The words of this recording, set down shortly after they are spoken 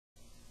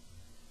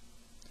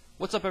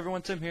What's up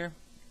everyone, Tim here.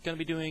 Gonna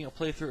be doing a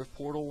playthrough of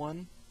Portal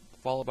 1,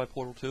 followed by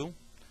Portal 2,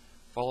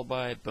 followed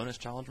by bonus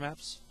challenge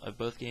maps of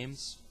both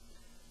games.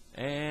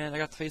 And I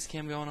got the face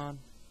cam going on.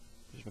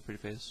 There's my pretty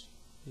face.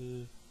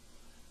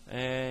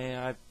 And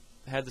I've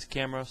had this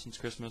camera since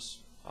Christmas.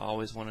 I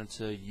always wanted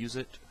to use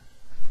it.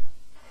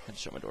 Had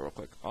to shut my door real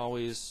quick.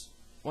 Always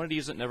wanted to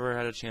use it, never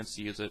had a chance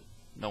to use it.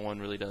 No one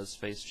really does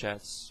face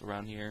chats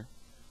around here.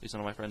 At least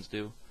none of my friends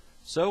do.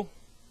 So,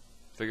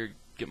 figured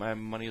get my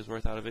money's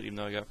worth out of it, even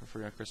though I got it for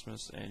free on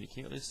Christmas. And you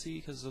can't really see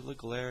because of the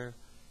glare.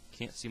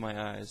 Can't see my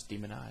eyes.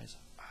 Demon eyes.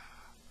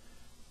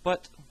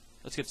 But,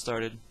 let's get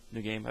started.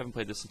 New game. I haven't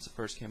played this since it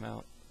first came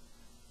out.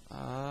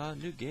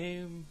 New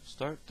game.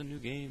 Start the new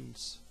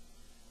games.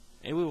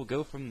 And we will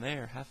go from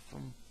there. Have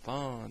some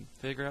fun.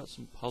 Figure out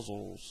some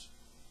puzzles.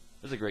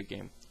 It's a great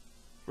game.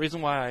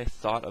 Reason why I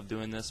thought of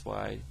doing this,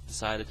 why I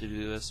decided to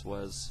do this,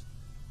 was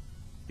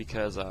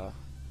because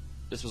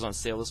this was on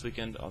sale this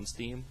weekend on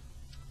Steam.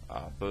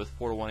 Both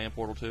Portal 1 and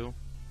Portal 2.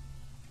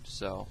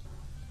 So,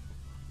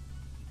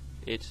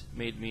 it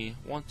made me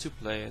want to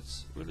play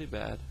it really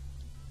bad.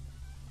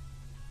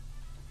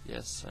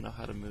 Yes, I know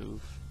how to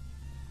move.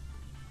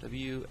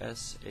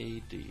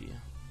 WSAD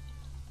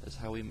is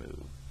how we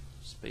move.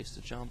 Space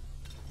to jump,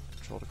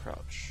 control to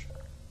crouch.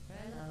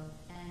 Hello,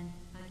 and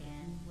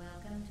again,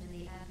 welcome to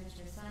the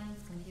Aperture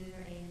Science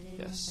Computer Aided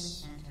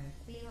Innocence Center.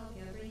 We hope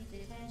your brief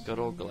detention Good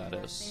old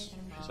Gladys.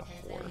 She's a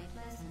whore.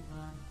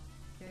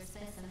 Your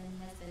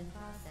specimen has been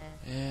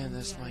processed. And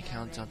this is my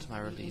countdown to my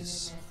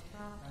release.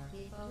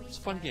 It's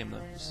a fun game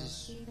though.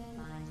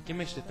 Game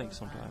makes you think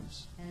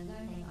sometimes.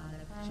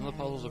 Some of the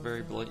puzzles are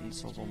very blatant,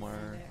 some of them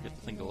are you have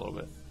to think a little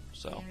bit.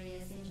 So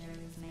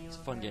it's a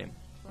fun game.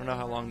 I don't know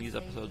how long these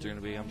episodes are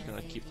going to be. I'm just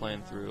going to keep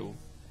playing through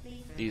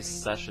these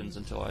sessions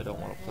until I don't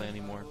want to play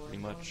anymore,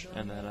 pretty much,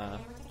 and then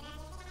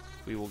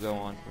we will go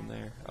on from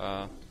there.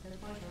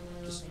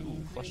 Just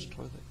flush the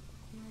toilet.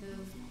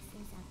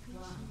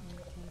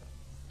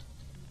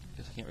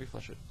 Guess I can't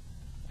reflush it.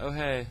 Oh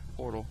hey,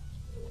 Portal.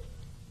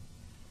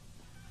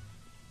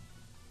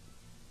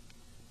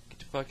 Get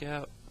the fuck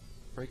out.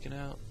 Breaking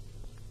out.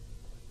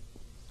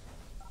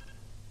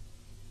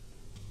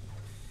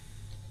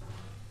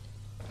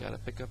 Gotta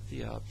pick up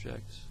the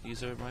object.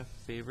 These are my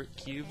favorite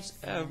cubes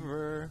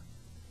ever.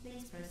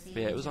 But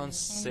yeah, it was on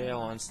sale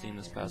on Steam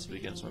this past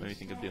weekend, so it made me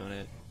think of doing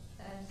it.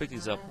 Picked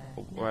these up,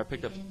 or I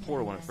picked up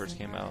Portal when it first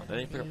came out. I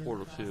didn't pick up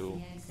Portal 2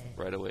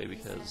 right away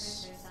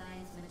because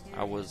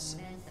I was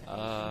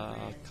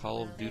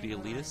Call of Duty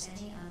elitist,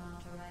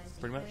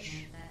 pretty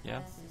much.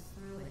 Yeah,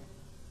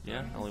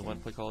 I only wanted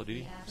to play Call of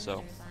Duty,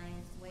 so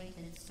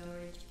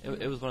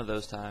it was one of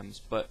those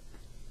times. But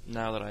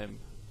now that I'm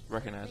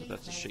recognize that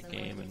that's a shit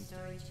game and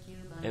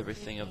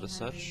everything of the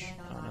such.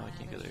 I don't know, I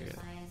can't get there yet.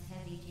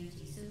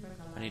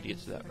 I need to get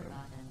to that room.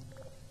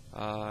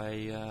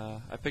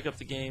 I picked up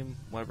the game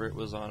whenever it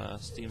was on a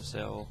Steam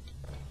sale.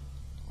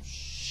 Oh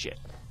shit.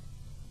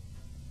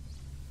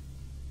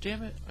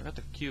 Damn it, I got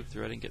the cube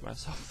through, I didn't get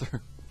myself through.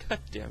 God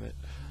damn it.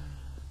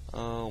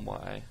 Oh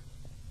my.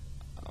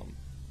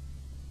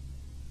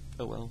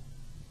 Oh well.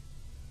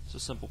 It's a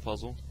simple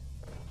puzzle.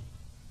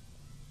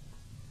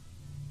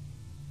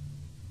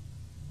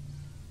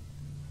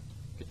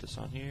 Get this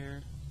on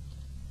here.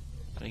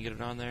 I didn't get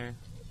it on there.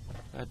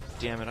 God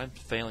damn it, I'm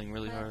failing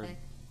really hard.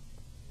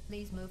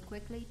 Please move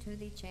quickly to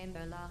the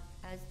chamber lock,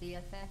 as the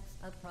effects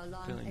of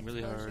prolonged Really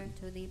exposure hard.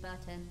 to the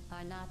button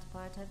are not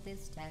part of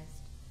this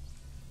test.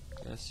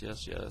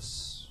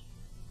 Yes.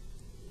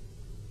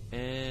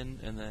 In,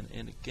 and then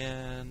in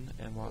again,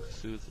 and walk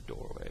through the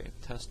doorway.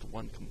 Test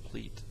 1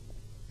 complete.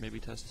 Maybe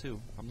test 2.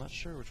 I'm not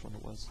sure which one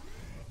it was.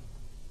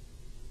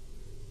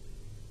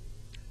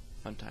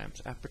 Fun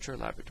times. Aperture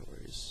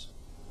Laboratories.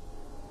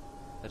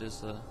 That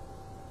is the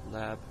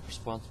lab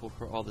responsible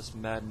for all this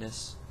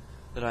madness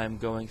that I am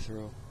going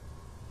through.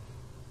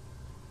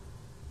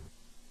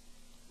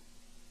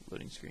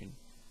 Loading screen.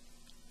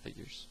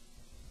 Figures.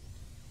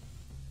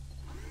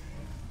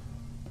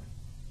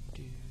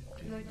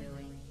 You're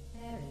doing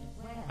very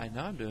well. I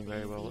know I'm doing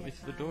very well. Let me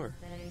through the door.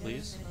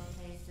 Please.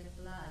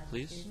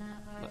 Please.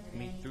 Let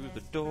me through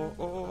the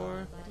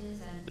door.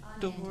 The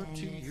door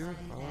to your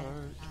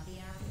heart.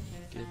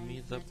 Give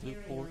me the blue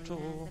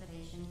portal.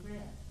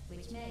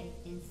 Which may,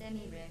 in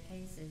semi-rare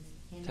cases,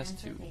 Test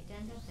 2.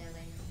 dental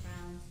fillings,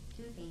 crowns,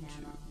 tooth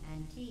enamel,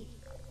 and teeth.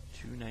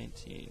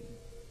 219.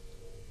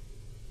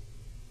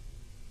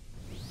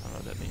 I don't know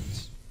what that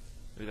means.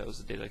 Maybe that was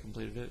the date I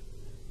completed it.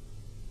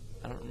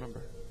 I don't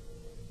remember.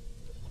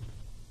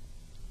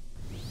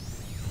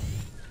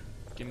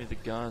 Give me the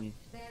gun.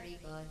 Very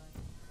good.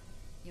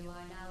 You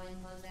are now in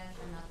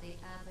possession of the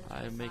Aperture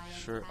I make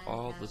Science sure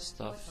all the handheld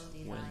stuff portal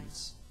device.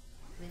 wins.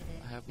 With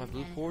it, I have my you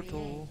blue can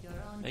portal. create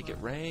your own Make it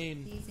world.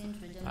 rain. These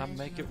I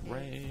make it interdimensional bits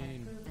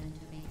rain. have proven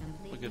to be Look at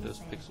completely those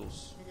safe.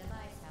 pixels. The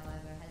device,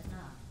 however, has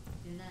not.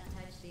 Do not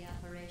touch the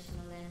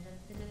operational end of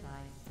the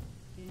device.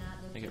 Do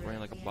not look Make it rain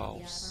like a directly at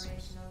boss. the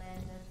operational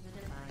end of the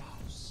device.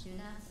 Boss. Do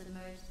not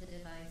submerge the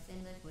device in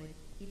liquid,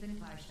 even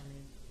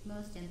partially.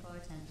 Most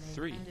importantly,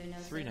 Three. under no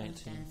 3/19.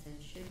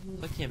 circumstances should you...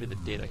 That can't be the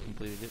date I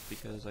completed it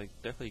because I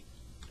definitely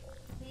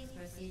Please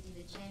proceed to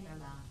the chamber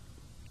lock.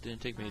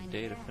 didn't take me a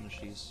day to finish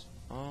these.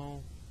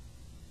 Oh,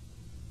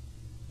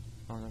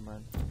 never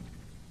mind.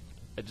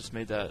 I just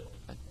made that.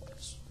 I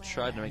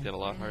tried to make that a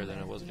lot harder than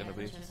it was gonna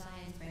be.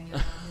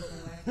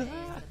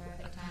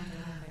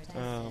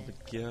 Oh my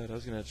god, I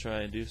was gonna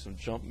try and do some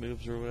jump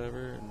moves or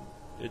whatever, and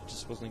it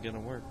just wasn't gonna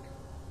work.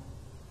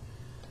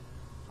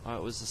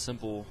 It was a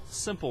simple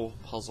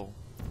puzzle.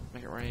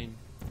 Make it rain.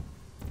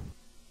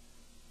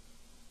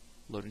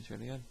 Loading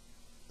screen again.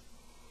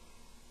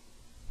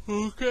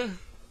 Okay.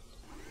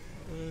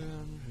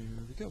 And here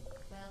we go.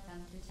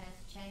 Welcome to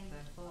test chamber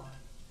 4.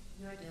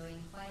 You're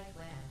doing quite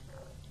well.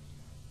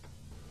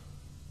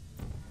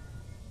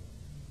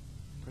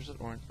 Where's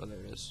that orange? Oh, there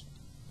it is.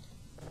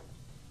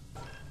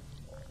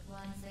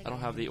 Once I don't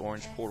have the again,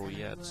 orange test portal center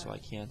yet, work. so I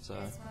can't As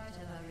part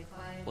of a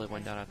required play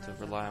one down. I have to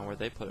rely on where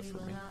they put it we for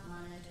will me. not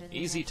monitor the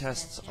Easy next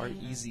tests test are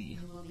chamber. easy. You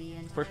will be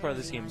First part of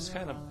this entirely game is on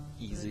kind your of own.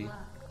 easy, Good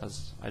luck.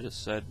 as I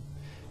just said.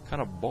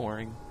 Kind of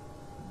boring,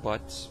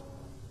 but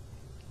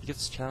it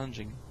gets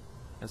challenging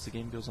as the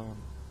game goes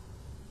on.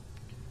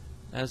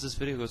 As this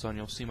video goes on,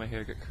 you'll see my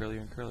hair get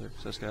curlier and curlier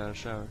because I just got out of the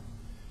shower.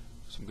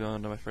 So I'm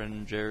going to my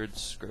friend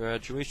Jared's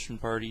graduation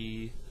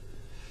party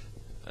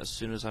as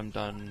soon as I'm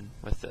done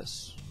with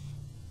this.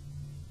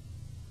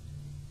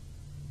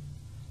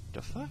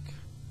 The fuck?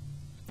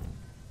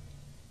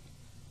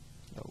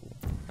 No,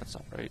 that's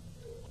not right.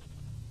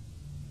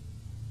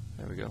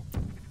 There we go.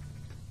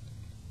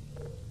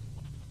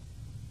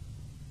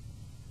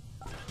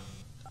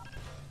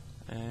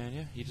 And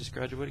yeah, he just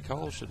graduated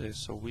college today,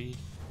 so we...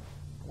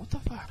 What the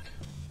fuck?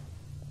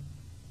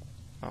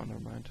 Oh, never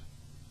mind.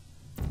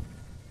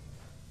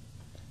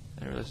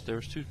 I realized there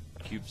was 2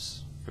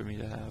 cubes for me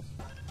to have.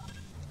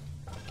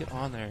 Get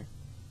on there.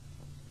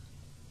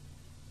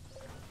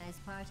 As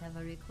part of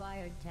a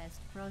required test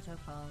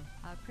protocol,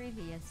 our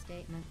previous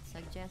statement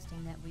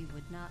suggesting that we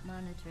would not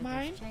monitor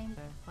Mine? this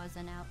chamber was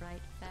an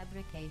outright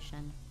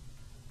fabrication.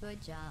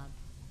 Good job.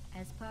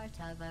 As part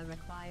of a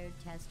required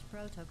test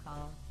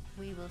protocol,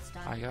 we will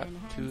start I got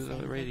enhancing to the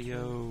truth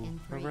radio. in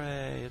 3,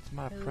 Hooray, it's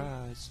my 2,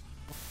 prize.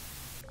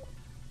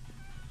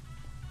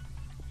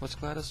 What's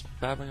Gladys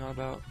babbling on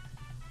about?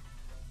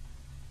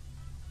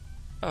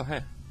 Oh,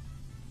 hey.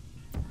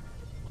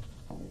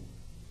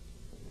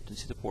 Didn't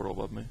see the portal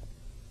above me.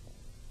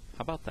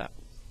 How about that?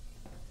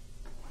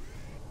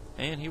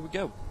 And here we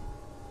go.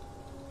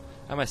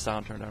 I have my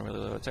sound turned down really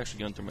low. It's actually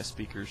going through my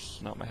speakers,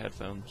 not my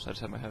headphones. I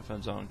just have my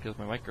headphones on because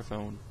my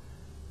microphone,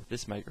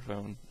 this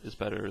microphone, is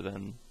better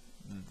than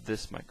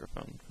this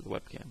microphone for the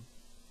webcam.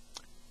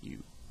 I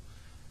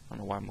don't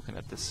know why I'm looking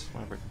at this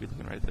whenever I could be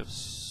looking right at this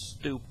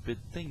stupid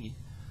thingy.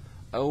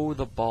 Oh,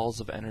 the balls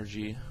of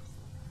energy.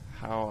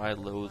 How I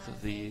loathe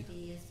the...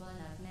 Safety is one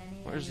of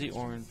many Where's the energy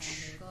orange?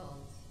 center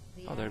goals.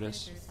 The Oh, there it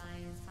is. Aperture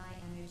Science high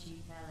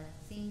energy pellet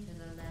seen to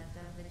the left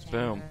of the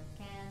Boom. chamber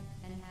can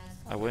and has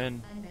I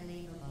win.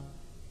 unbelievable.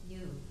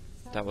 You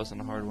That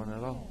wasn't a hard one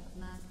at all.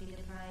 must be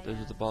deprived Those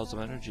are the balls of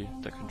energy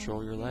that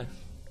control your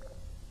life.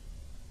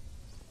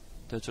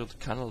 Those are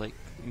kind of like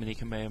mini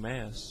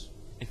Kamehamehas,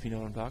 if you know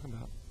what I'm talking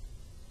about.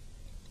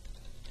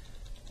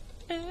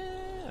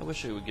 I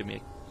wish it would give me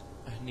a...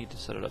 I need to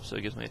set it up so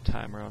it gives me a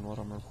timer on what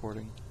I'm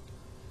recording.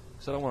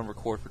 Because I don't want to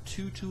record for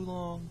too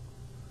long.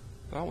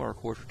 I don't want to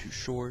record for too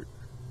short.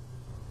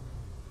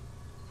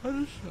 I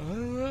don't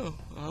know.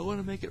 I want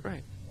to make it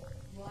right.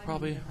 I'll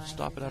probably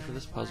stop it after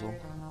this puzzle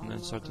and then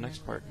start the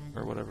next part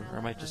or whatever. Or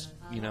I might just,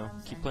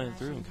 keep playing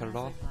through and cut it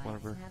off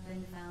whenever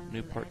a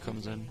new part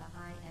comes in.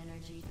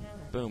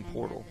 Boom,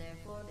 portal.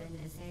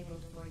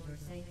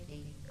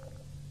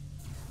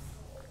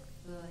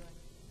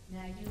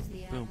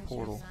 Boom,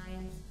 portal.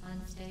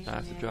 I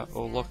have to drop.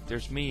 Oh, look,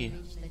 there's me.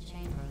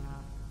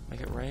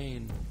 Make it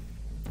rain.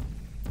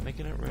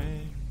 Making it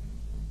rain.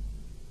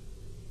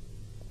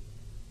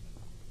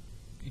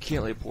 You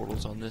can't lay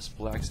portals on this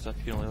black stuff.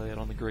 You can only lay it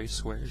on the gray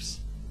squares.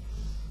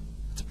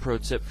 It's a pro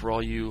tip for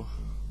all you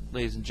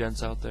ladies and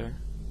gents out there.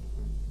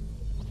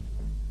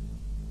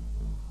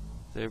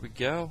 There we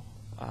go.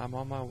 I'm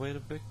on my way to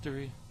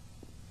victory.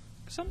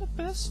 'Cause I'm the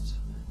best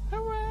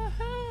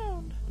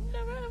around.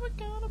 Never ever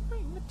gonna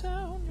bring me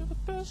down. You're the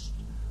best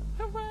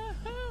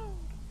around.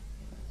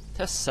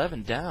 Test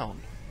 7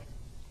 down.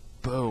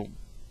 Boom.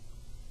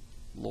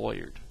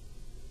 Lawyered.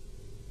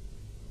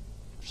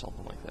 Or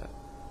something like that.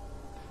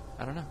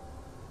 I don't know.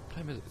 What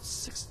time is it? It's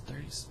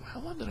 6:30. How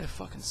long did I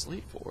fucking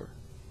sleep for?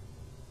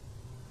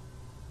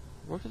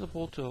 Worked at the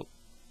pool till...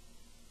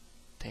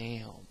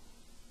 Damn.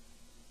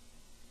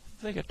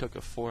 I think I took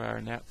a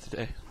 4-hour nap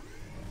today.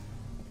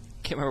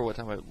 Can't remember what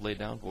time I laid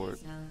down for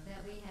it.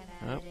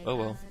 Oh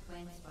well.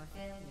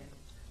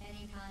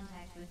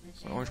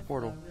 An orange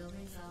portal.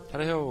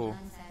 Howdy-ho.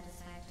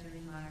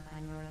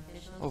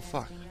 Oh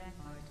fuck.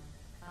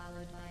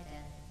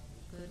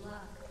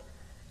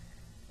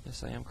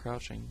 Yes, I am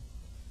crouching.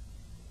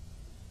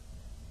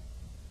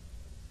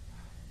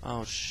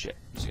 Oh shit.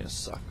 This is gonna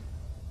suck.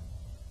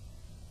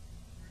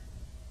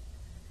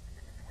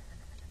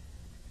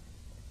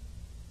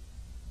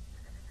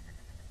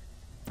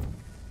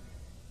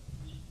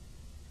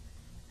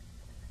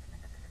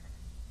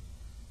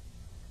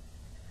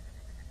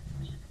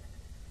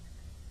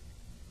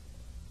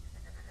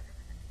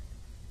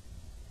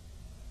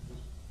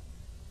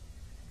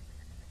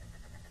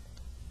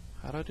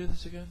 How do I do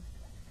this again?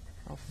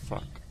 Oh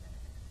fuck.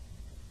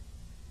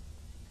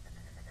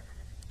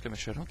 Gotta make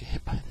sure I don't get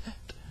hit by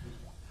that.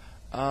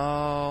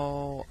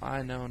 Oh,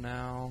 I know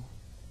now.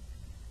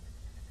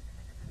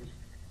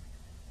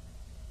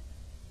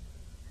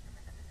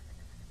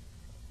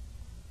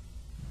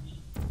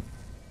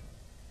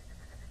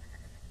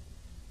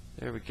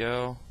 There we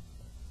go.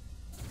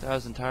 That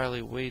was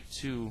entirely way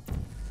too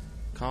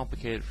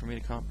complicated for me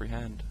to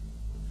comprehend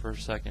for a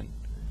second.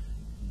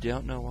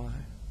 Don't know why.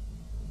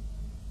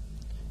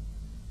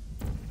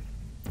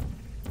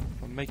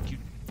 I'll make you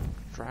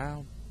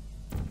drown.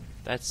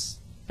 That's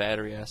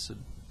battery acid,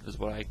 is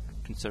what I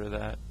consider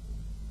that.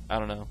 I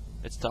don't know.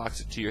 It's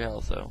toxic to your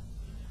health, though.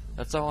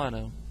 That's all I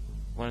know.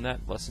 Learned that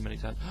lesson many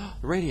times.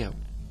 The radio!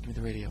 Give me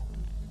the radio.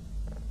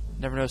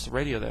 Never noticed the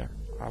radio there.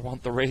 I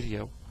want the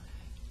radio.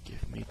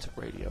 Give me the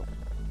radio.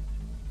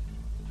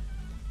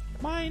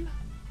 Mine!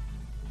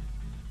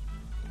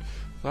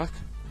 Fuck.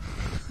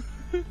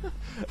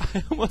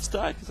 I almost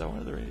died because I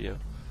wanted the radio.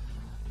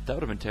 That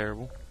would have been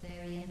terrible.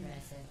 Very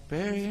impressive.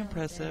 Very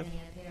impressive.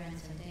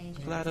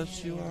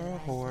 GLaDOS, you are a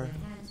whore.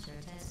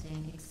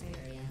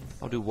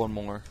 I'll do one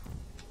more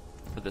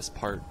for this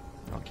part.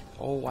 Okay.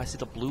 Oh, I see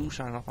the blue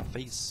shining off my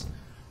face.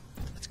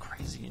 That's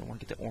crazy. I want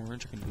to get the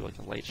orange. I can do like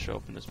a light show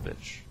up in this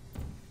bitch.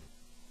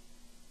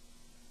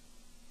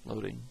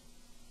 Loading.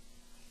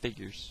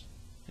 Figures.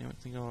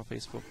 Anything on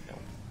Facebook? No.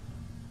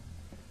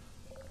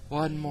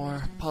 One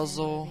more.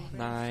 Puzzle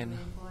 9.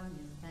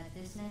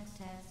 This next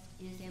test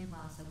is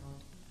impossible.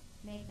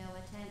 Make no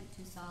attempt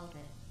to solve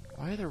it.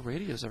 Why are there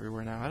radios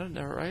everywhere now? I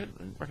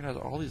didn't recognize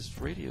all these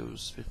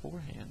radios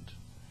beforehand.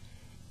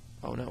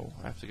 Oh no,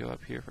 I have to go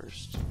up here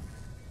first.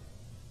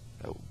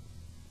 Oh.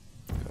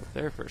 Go up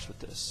there first with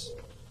this.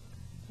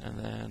 And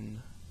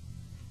then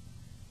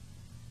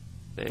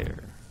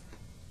there.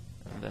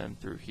 And then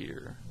through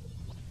here.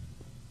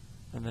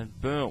 And then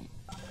boom.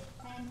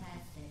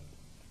 Fantastic.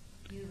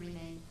 You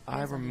remain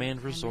I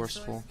remained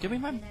resourceful. Give me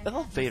my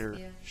elevator.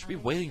 Should be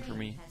waiting for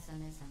me.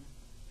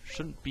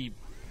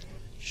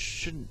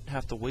 Shouldn't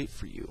have to wait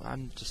for you.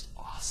 I'm just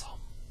awesome.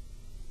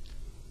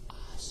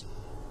 Awesome.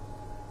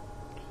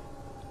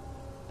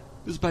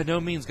 This is by no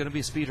means going to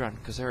be a speedrun,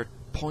 because there are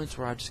points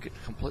where I just get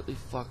completely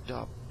fucked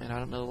up, and I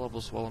don't know the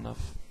levels well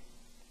enough.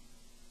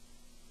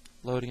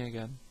 Loading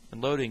again.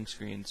 And loading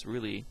screens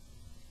really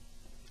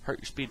hurt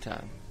your speed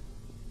time.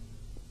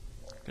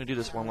 I'm going to do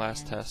this one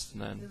last test,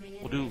 and then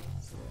we'll do...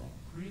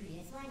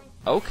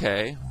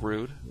 Okay,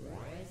 rude.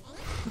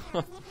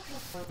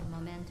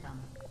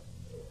 Momentum.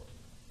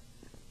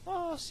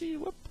 Oh, see,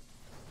 whoop.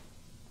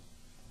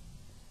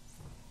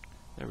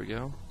 There we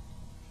go.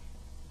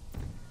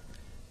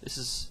 This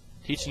is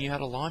teaching you how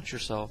to launch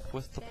yourself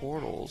with the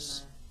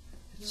portals.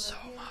 It's so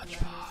much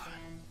fun.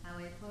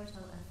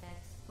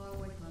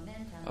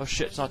 Oh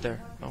shit, it's not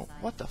there. Oh,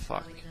 what the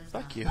fuck?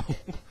 Fuck you.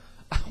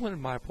 I wanted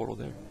my portal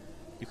there.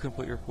 You couldn't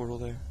put your portal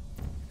there.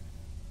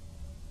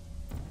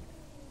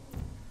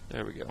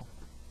 There we go.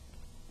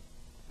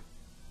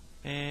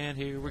 And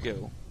here we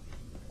go.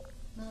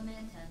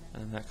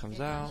 And that comes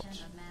out.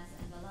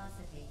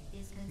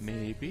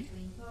 Maybe.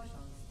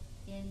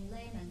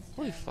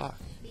 Holy fuck.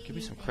 Give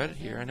me some credit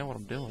here. I know what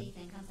I'm doing.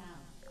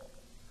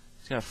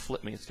 It's gonna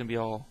flip me. It's gonna be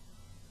all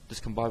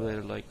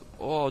discombobulated like,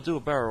 oh, I'll do a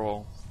barrel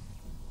roll.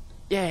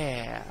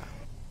 Yeah!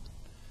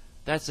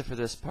 That's it for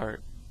this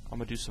part. I'm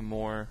gonna do some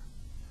more.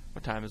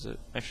 What time is it?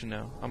 Actually,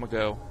 no. I'm gonna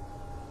go.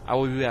 I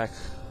will be back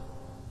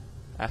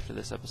after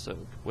this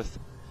episode with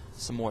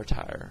some more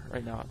tire.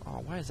 Right now,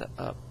 oh, why is that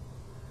up?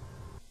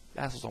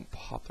 Assholes don't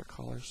pop their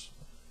collars.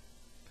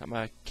 Got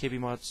my KB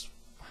Mods.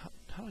 How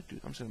do I do?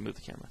 I'm just gonna move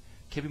the camera.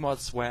 KB Mod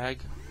swag,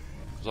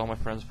 because all my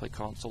friends play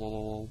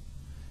console,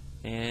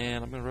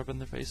 and I'm gonna rub in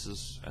their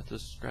faces at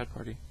this grad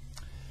party.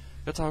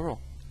 That's how I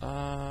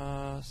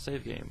roll.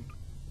 Save game.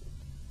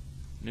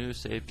 New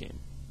save game.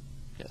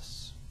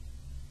 Yes.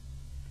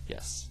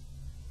 Yes.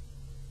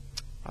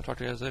 I'll talk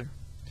to you guys later.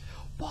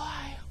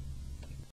 Bye.